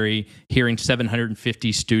Asbury. Hearing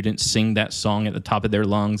 750 students sing that song at the top of their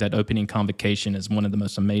lungs at opening convocation is one of the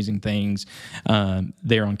most amazing things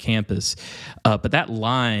there on campus. But that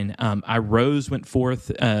line, I rose, went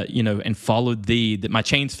forth, and followed thee. That my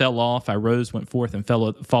chains fell off. I rose, went forth, and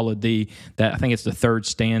followed thee. That I think it's the third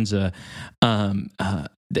stanza.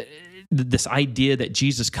 This idea that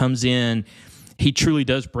Jesus comes in, he truly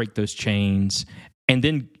does break those chains, and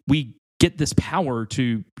then we get this power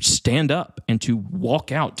to stand up and to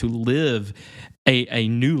walk out, to live a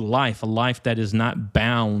new life, a life that is not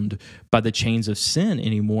bound by the chains of sin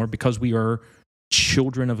anymore, because we are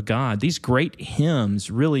children of God. These great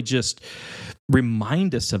hymns really just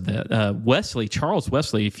remind us of that. Charles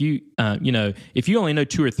Wesley, if you only know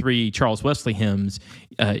 2 or 3 Charles Wesley hymns,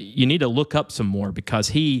 you need to look up some more, because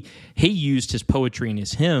he used his poetry and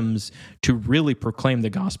his hymns to really proclaim the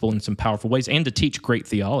gospel in some powerful ways and to teach great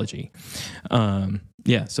theology. Some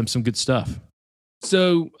good stuff.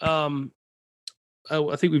 So,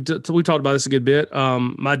 I think we talked about this a good bit.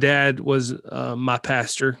 My dad was my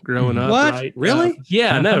pastor growing up. What? Right? Really?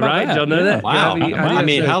 Yeah, I know, right? Y'all know that? Wow. I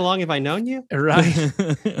mean, how long have I known you? Right.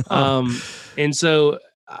 And so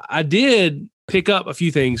I did pick up a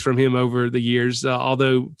few things from him over the years,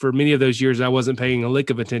 although for many of those years I wasn't paying a lick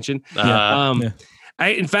of attention.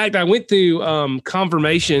 In fact, I went through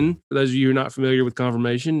confirmation. For those of you who are not familiar with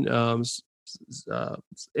confirmation,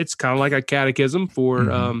 it's kind of like a catechism for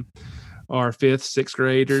our 5th, 6th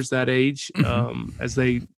graders that age, as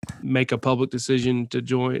they make a public decision to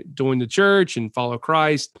join the church and follow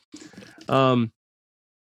Christ.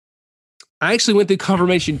 I actually went through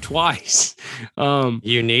confirmation twice.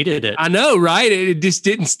 You needed it. I know, right? It just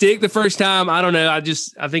didn't stick the first time. I don't know. I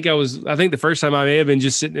think the first time I may have been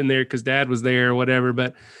just sitting in there because Dad was there or whatever.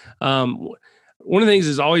 But one of the things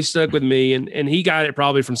that's always stuck with me, and he got it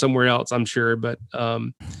probably from somewhere else, I'm sure, but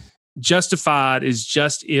justified is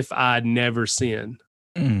just if I'd never sinned.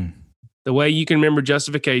 The way you can remember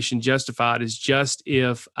justification, justified is just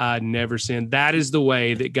if I'd never sinned. That is the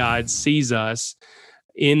way that God sees us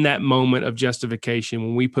in that moment of justification,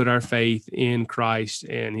 when we put our faith in Christ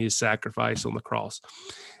and his sacrifice on the cross.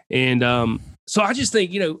 And so I just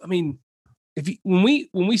think, when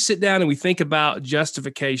we sit down and we think about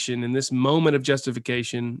justification and this moment of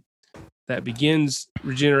justification that begins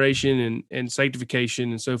regeneration and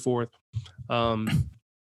sanctification and so forth,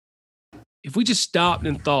 if we just stopped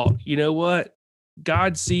and thought, you know what?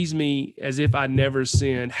 God sees me as if I never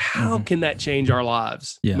sinned. How can that change our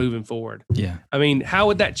lives moving forward? Yeah. I mean, how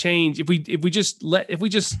would that change if we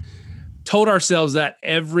just told ourselves that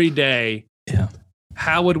every day? Yeah.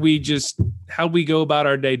 How would we go about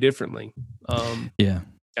our day differently? I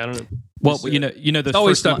don't know. Well, those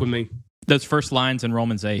always stuck with me. Those first lines in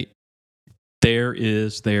Romans 8. There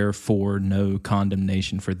is therefore no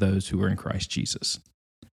condemnation for those who are in Christ Jesus.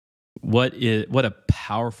 What a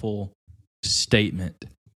powerful statement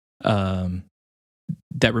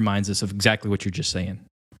that reminds us of exactly what you're just saying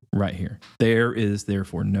right here. There is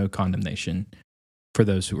therefore no condemnation for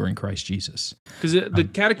those who are in Christ Jesus. Because the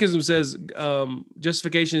Catechism says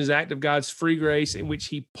justification is an act of God's free grace in which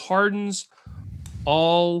he pardons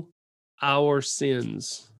all our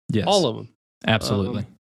sins. Yes. All of them. Absolutely.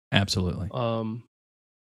 I don't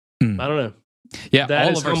know. Yeah, that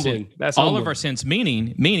all is of our humbling. sins. That's all humbling. of our sins.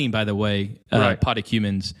 Meaning, by the way,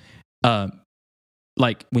 Podecumens,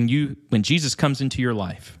 like when Jesus comes into your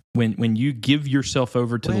life, when you give yourself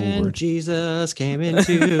over to the Lord, Jesus came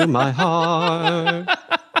into my heart.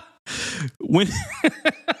 When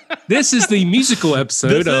This is the musical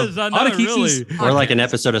episode of I know, Autokesis really. We're like an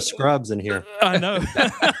episode of Scrubs in here. I know.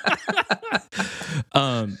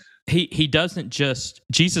 He doesn't just,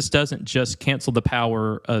 Jesus doesn't just cancel the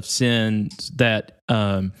power of sins that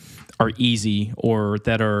are easy or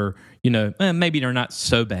that are, maybe they're not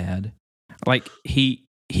so bad. Like he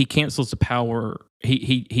cancels the power.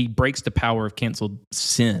 He breaks the power of canceled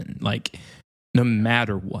sin. Like no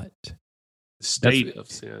matter what. state of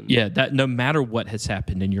sin. Yeah, that no matter what has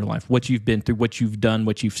happened in your life, what you've been through, what you've done,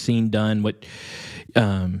 what you've seen done, when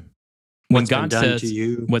God says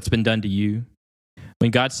what's been done to you,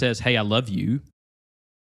 when God says, "Hey, I love you,"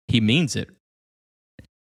 He means it.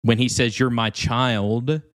 When He says, "You're my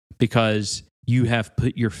child," because you have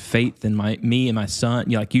put your faith in me and my son,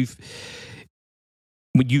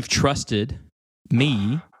 when you've trusted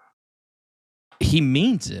me, He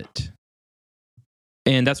means it.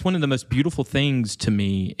 And that's one of the most beautiful things to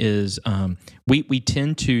me is we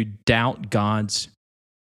tend to doubt God's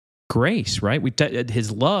grace, right?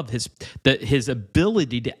 His love, his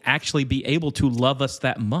ability to actually be able to love us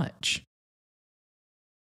that much.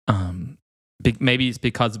 Maybe it's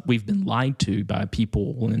because we've been lied to by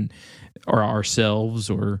people or ourselves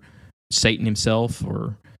or Satan himself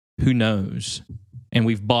or who knows, and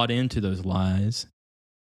we've bought into those lies,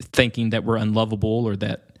 thinking that we're unlovable or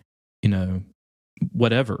that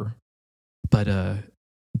whatever. But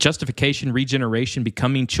justification, regeneration,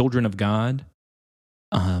 becoming children of God,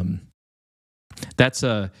 that's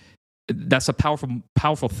a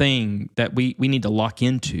powerful thing that we need to lock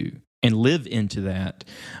into and live into that.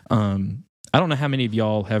 I don't know how many of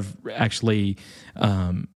y'all have actually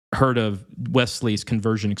heard of Wesley's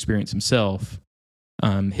conversion experience himself,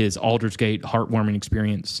 his Aldersgate heartwarming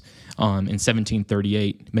experience in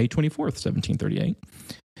 1738, May 24th, 1738.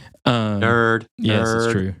 Nerd. Yes, nerd.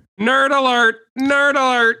 it's true. Nerd alert! Nerd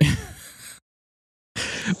alert!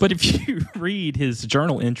 But if you read his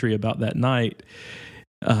journal entry about that night,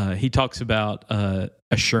 he talks about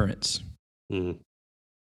assurance. Mm.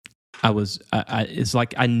 It's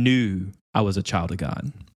like I knew I was a child of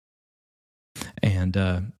God, and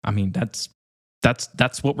that's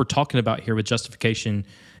what we're talking about here with justification,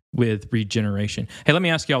 with regeneration. Hey, let me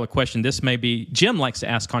ask y'all a question. This may be, Jim likes to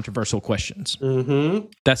ask controversial questions. Mm-hmm.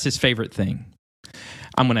 That's his favorite thing.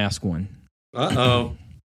 I'm going to ask one. Uh-oh.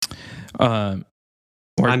 I'm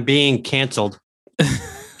being canceled.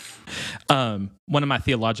 One of my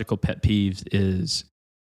theological pet peeves is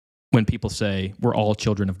when people say we're all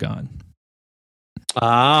children of God.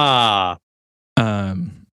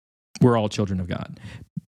 We're all children of God.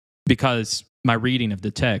 Because my reading of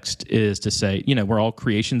the text is to say, we're all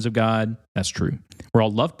creations of God. That's true. We're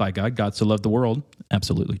all loved by God. God so loved the world.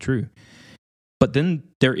 Absolutely true. But then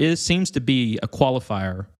there seems to be a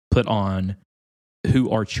qualifier put on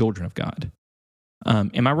who are children of God.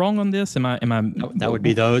 Am I wrong on this? Am I? That would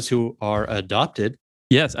be those who are adopted.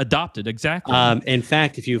 Yes, adopted, exactly. In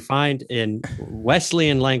fact, if you find in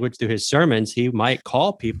Wesleyan language through his sermons, he might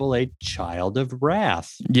call people a child of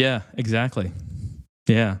wrath. Yeah, exactly.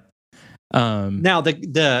 Yeah. Now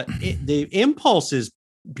the impulse is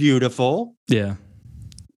beautiful. Yeah.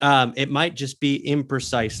 It might just be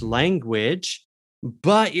imprecise language,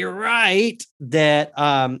 but you're right that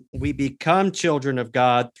we become children of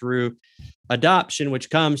God through adoption, which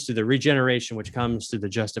comes through the regeneration, which comes through the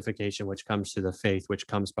justification, which comes through the faith, which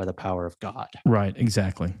comes by the power of God. Right.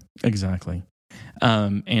 Exactly.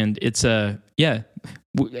 And it's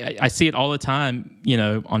I see it all the time,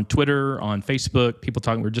 on Twitter, on Facebook, people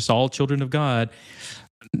talking, we're just all children of God.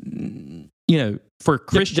 For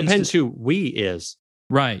Christians. Depends who we is.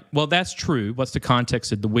 Right. Well, that's true. What's the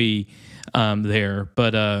context of the we there?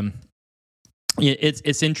 But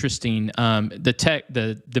it's interesting.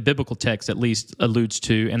 The biblical text at least alludes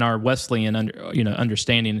to, and our Wesleyan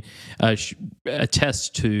understanding attests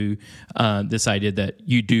to this idea that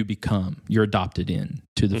you're adopted in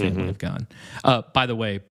to the family of God. By the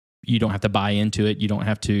way, you don't have to buy into it. You don't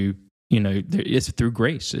have to. It's through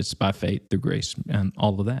grace. It's by faith through grace, and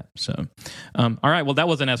all of that. So, all right. Well, that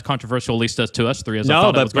wasn't as controversial, at least to us three, as I thought it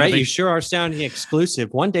was. No, but Brett, you sure are sounding exclusive.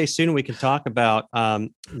 One day soon, we can talk about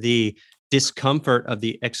the discomfort of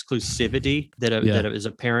the exclusivity that is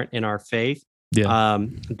apparent in our faith. Yeah.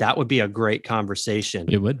 That would be a great conversation.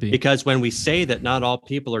 It would be. Because when we say that not all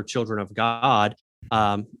people are children of God,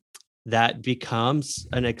 that becomes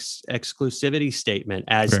an exclusivity statement,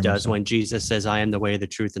 as Very does much so. when Jesus says, I am the way, the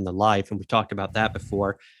truth, and the life. And we've talked about that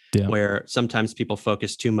before, where sometimes people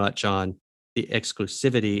focus too much on the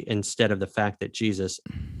exclusivity instead of the fact that Jesus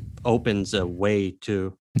opens a way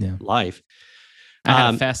to life. I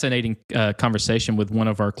had a fascinating conversation with one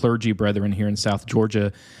of our clergy brethren here in South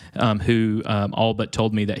Georgia, who all but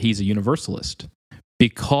told me that he's a universalist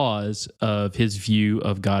because of his view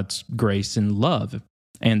of God's grace and love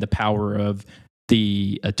and the power of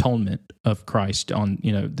the atonement of Christ on,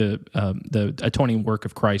 the atoning work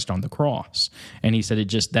of Christ on the cross. And he said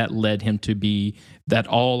that led him to be that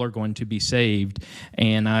all are going to be saved.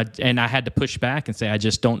 And I had to push back and say, I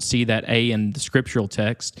just don't see that A, in the scriptural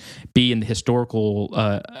text, B, in the historical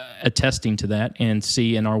attesting to that, and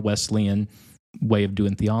C, in our Wesleyan way of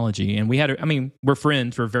doing theology. And we're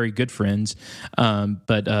friends, we're very good friends,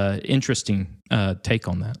 but interesting take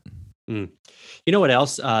on that. Mm. You know what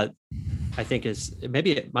else I think is,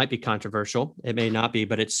 maybe it might be controversial, it may not be,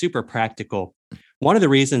 but it's super practical. One of the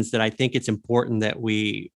reasons that I think it's important that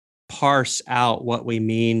we parse out what we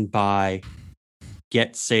mean by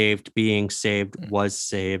get saved, being saved, was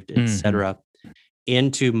saved, etc.,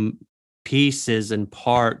 into pieces and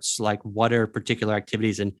parts, like what are particular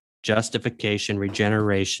activities in justification,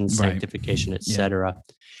 regeneration, sanctification, etc.,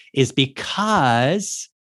 is because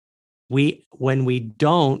when we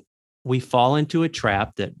don't, we fall into a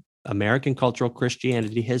trap that American cultural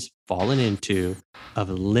Christianity has fallen into, of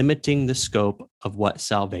limiting the scope of what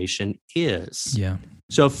salvation is. Yeah.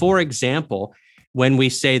 So, for example, when we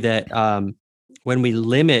say that, when we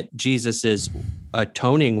limit Jesus's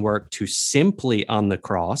atoning work to simply on the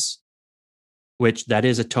cross, which that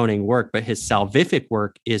is atoning work, but his salvific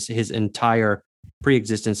work is his entire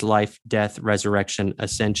pre-existence, life, death, resurrection,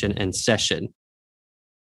 ascension, and session,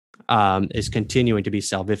 is continuing to be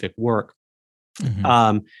salvific work.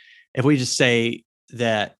 If we just say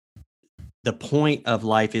that the point of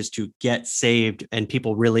life is to get saved, and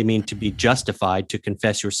people really mean to be justified, to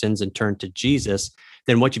confess your sins and turn to Jesus,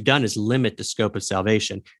 then what you've done is limit the scope of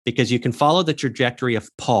salvation, because you can follow the trajectory of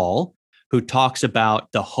Paul, who talks about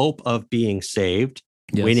the hope of being saved,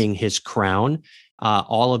 winning his crown,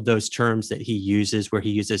 all of those terms that he uses, where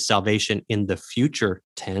he uses salvation in the future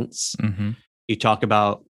tense. You talk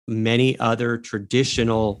about many other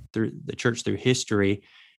traditional, through the church, through history,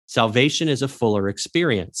 salvation is a fuller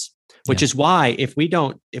experience, which is why if we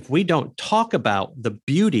don't talk about the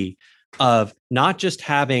beauty of not just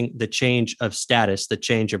having the change of status, the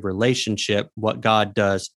change of relationship, what God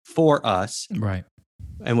does for us, right,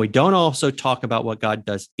 and we don't also talk about what God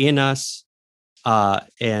does in us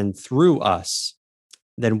and through us,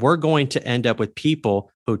 then we're going to end up with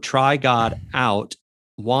people who try God out,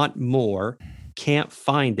 want more, can't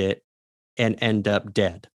find it, and end up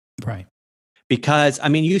dead. Right. Because,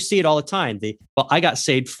 you see it all the time. I got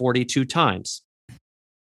saved 42 times.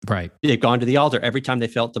 Right. They've gone to the altar every time they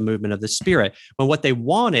felt the movement of the Spirit. But what they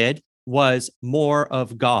wanted was more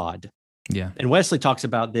of God. Yeah. And Wesley talks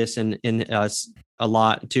about this in a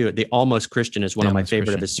lot too. The Almost Christian is one of my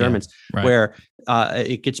favorite of his sermons, where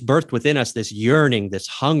it gets birthed within us, this yearning, this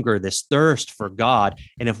hunger, this thirst for God.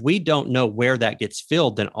 And if we don't know where that gets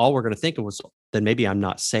filled, then all we're going to think of was, then maybe I'm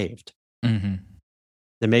not saved.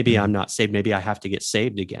 Then maybe I'm not saved. Maybe I have to get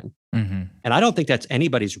saved again. And I don't think that's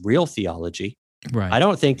anybody's real theology. Right. I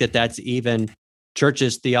don't think that that's even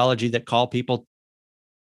churches' theology that call people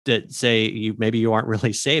that say maybe you aren't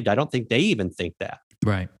really saved. I don't think they even think that.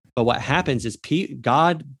 Right. But what happens is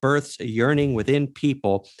God births a yearning within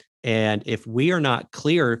people. And if we are not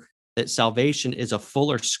clear that salvation is a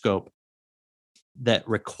fuller scope that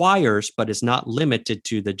requires, but is not limited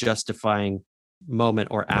to, the justifying moment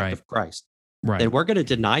or act of Christ, then we're going to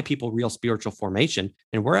deny people real spiritual formation,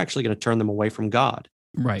 and we're actually going to turn them away from God.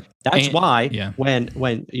 Right. That's why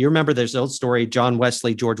when you remember, there's the old story, John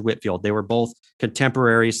Wesley, George Whitefield, they were both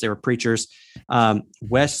contemporaries. They were preachers.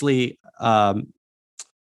 Whitefield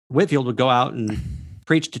would go out and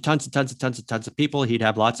preach to tons of people. He'd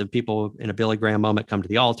have lots of people in a Billy Graham moment come to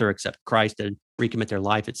the altar, accept Christ and recommit their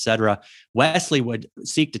life, etc. Wesley would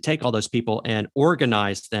seek to take all those people and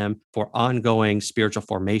organize them for ongoing spiritual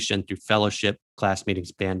formation through fellowship, class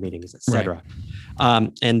meetings, band meetings, etc.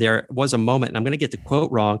 And there was a moment, and I'm going to get the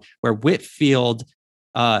quote wrong, where Whitefield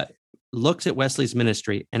looks at Wesley's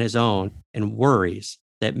ministry and his own and worries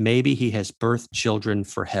that maybe he has birthed children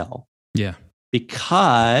for hell. Yeah.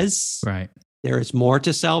 Because there is more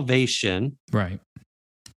to salvation. Right.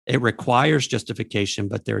 It requires justification,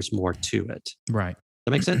 but there's more to it. Right.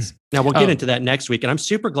 That makes sense? Now, we'll get into that next week. And I'm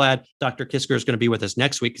super glad Dr. Kisker is going to be with us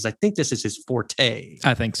next week, because I think this is his forte.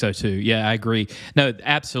 I think so, too. Yeah, I agree. No,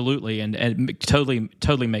 absolutely. And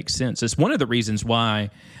totally makes sense. It's one of the reasons why,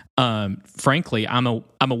 frankly, I'm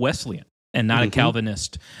a Wesleyan and not a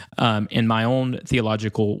Calvinist in my own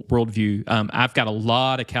theological worldview. I've got a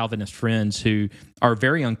lot of Calvinist friends who are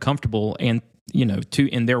very uncomfortable, and to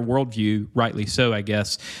in their worldview, rightly so, I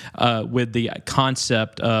guess, with the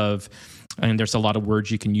concept of. And there's a lot of words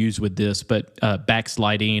you can use with this, but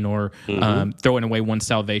backsliding or throwing away one's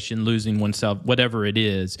salvation, losing oneself, whatever it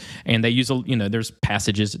is. And they use, there's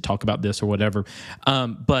passages that talk about this or whatever.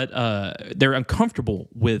 But they're uncomfortable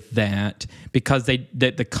with that because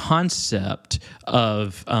the concept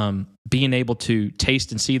of being able to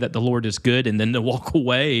taste and see that the Lord is good and then to walk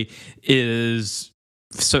away is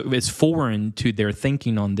it's foreign to their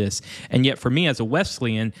thinking on this. And yet for me as a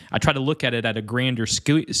Wesleyan, I try to look at it at a grander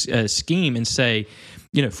scheme and say,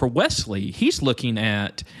 for Wesley, he's looking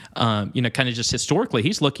at, kind of just historically,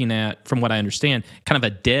 he's looking at, from what I understand, kind of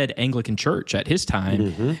a dead Anglican church at his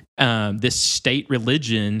time, this state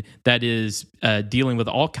religion that is dealing with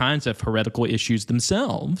all kinds of heretical issues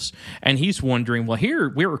themselves. And he's wondering, well, here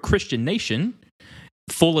we're a Christian nation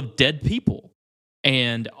full of dead people.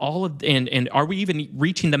 And and are we even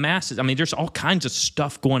reaching the masses? I mean, there's all kinds of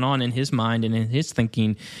stuff going on in his mind and in his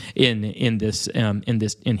thinking in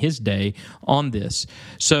his day on this.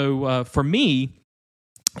 So for me,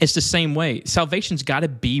 it's the same way. Salvation's got to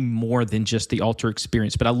be more than just the altar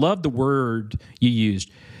experience. But I love the word you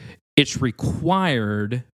used. It's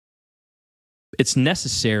required. It's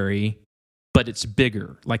necessary, but it's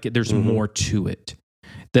bigger. Like there's more to it.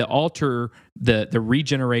 The altar, the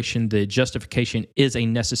regeneration, the justification is a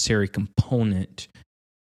necessary component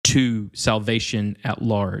to salvation at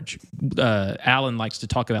large. Alan likes to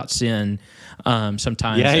talk about sin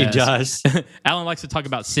sometimes. Yeah, he does. Alan likes to talk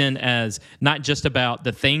about sin as not just about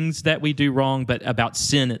the things that we do wrong, but about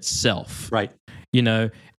sin itself. Right.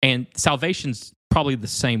 And salvation's probably the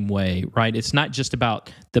same way, right? It's not just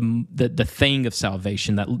about the thing of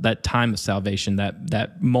salvation, that time of salvation,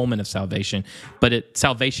 that moment of salvation, but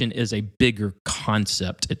salvation is a bigger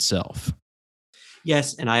concept itself.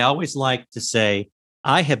 Yes, and I always like to say,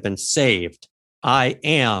 I have been saved. I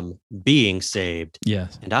am being saved.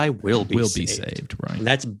 Yes. And I will be saved. Be saved, right. And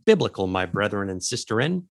that's biblical, my brethren and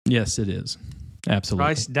sisterin. Yes, it is. Absolutely.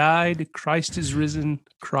 Christ died. Christ is risen.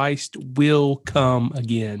 Christ will come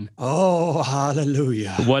again. Oh,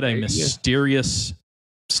 hallelujah. What a mysterious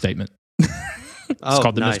statement. It's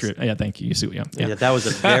called the mystery. Yeah, thank you. You see, yeah, that was a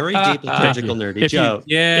very deep liturgical nerdy joke.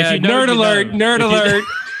 If you know, nerd alert.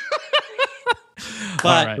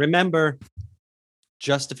 But remember,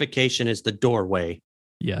 justification is the doorway.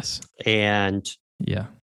 Yes. And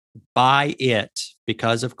by it,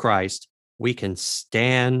 because of Christ, we can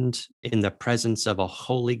stand in the presence of a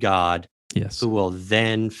holy God who will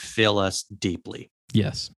then fill us deeply.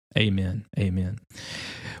 Yes. Amen. Amen.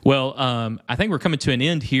 Well, I think we're coming to an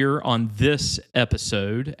end here on this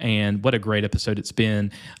episode, and what a great episode it's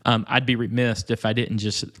been. I'd be remiss if I didn't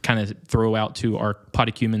just kind of throw out to our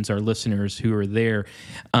podecumens, our listeners who are there.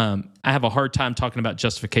 I have a hard time talking about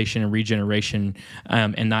justification and regeneration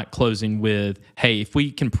and not closing with, hey, if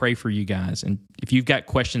we can pray for you guys, and if you've got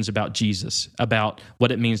questions about Jesus, about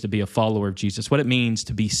what it means to be a follower of Jesus, what it means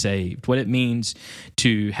to be saved, what it means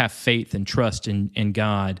to have faith and trust in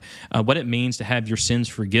God, what it means to have your sins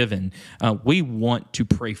forgiven, we want to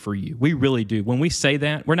pray for you. We really do. When we say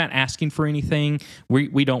that, we're not asking for anything.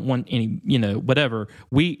 We don't want any, whatever.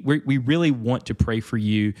 We really want to pray for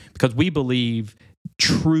you because we believe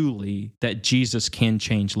truly that Jesus can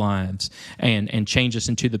change lives and change us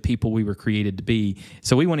into the people we were created to be.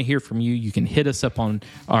 So we want to hear from you. You can hit us up on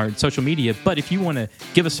our social media, but if you want to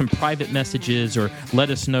give us some private messages or let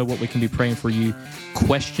us know what we can be praying for you,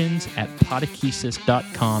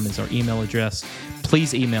 questions@podechesis.com is our email address.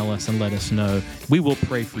 Please email us and let us know. We will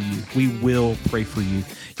pray for you. We will pray for you.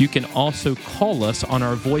 You can also call us on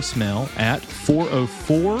our voicemail at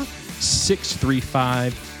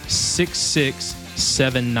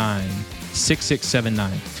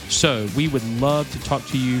 404-635-6679. So we would love to talk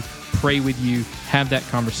to you, pray with you, have that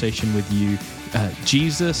conversation with you.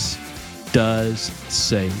 Jesus does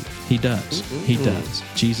save. He does. He does.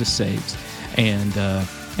 Jesus saves. And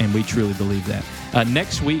we truly believe that.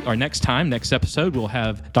 Next episode, we'll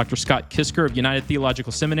have Dr. Scott Kisker of United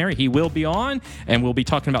Theological Seminary. He will be on, and we'll be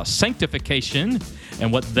talking about sanctification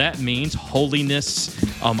and what that means, holiness,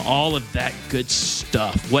 all of that good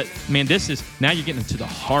stuff. Now you're getting into the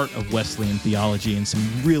heart of Wesleyan theology and some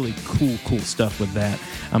really cool stuff with that.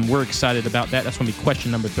 We're excited about that. That's going to be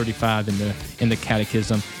question number 35 in the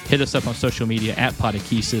catechism. Hit us up on social media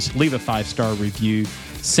 @Podechesis. Leave a 5-star review.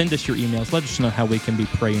 Send us your emails. Let us know how we can be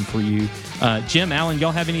praying for you. Jim, Alan,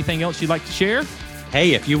 y'all have anything else you'd like to share?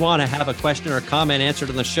 Hey, if you want to have a question or a comment answered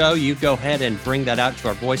on the show, you go ahead and bring that out to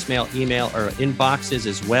our voicemail, email, or inboxes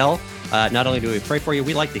as well. Not only do we pray for you,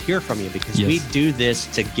 we like to hear from you because Yes. we do this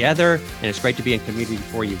together, and it's great to be in community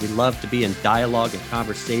for you. We love to be in dialogue and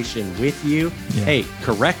conversation with you. Yeah. Hey,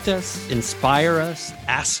 correct us, inspire us,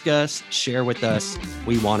 ask us, share with us.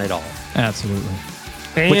 We want it all. Absolutely.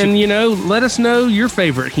 And, let us know your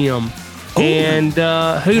favorite hymn. And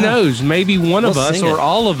who knows? Maybe one of We'll us sing or it.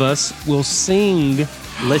 all of us will sing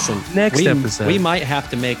Listen, next episode. we might have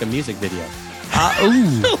to make a music video.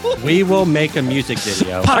 Ooh. We will make a music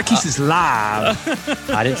video. Podcasts live.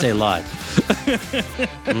 I didn't say live.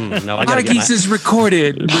 No, I gotta get Podcasts is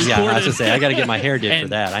recorded. Yeah, I was gonna say I got to get my hair did for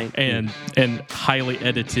that. And highly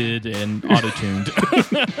edited and auto-tuned.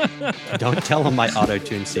 Don't tell them my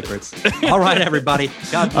auto-tune secrets. All right, everybody.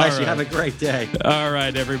 God bless All you. right. Have a great day. All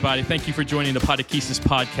right, everybody. Thank you for joining the Podakesis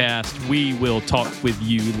podcast. We will talk with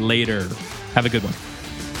you later. Have a good one.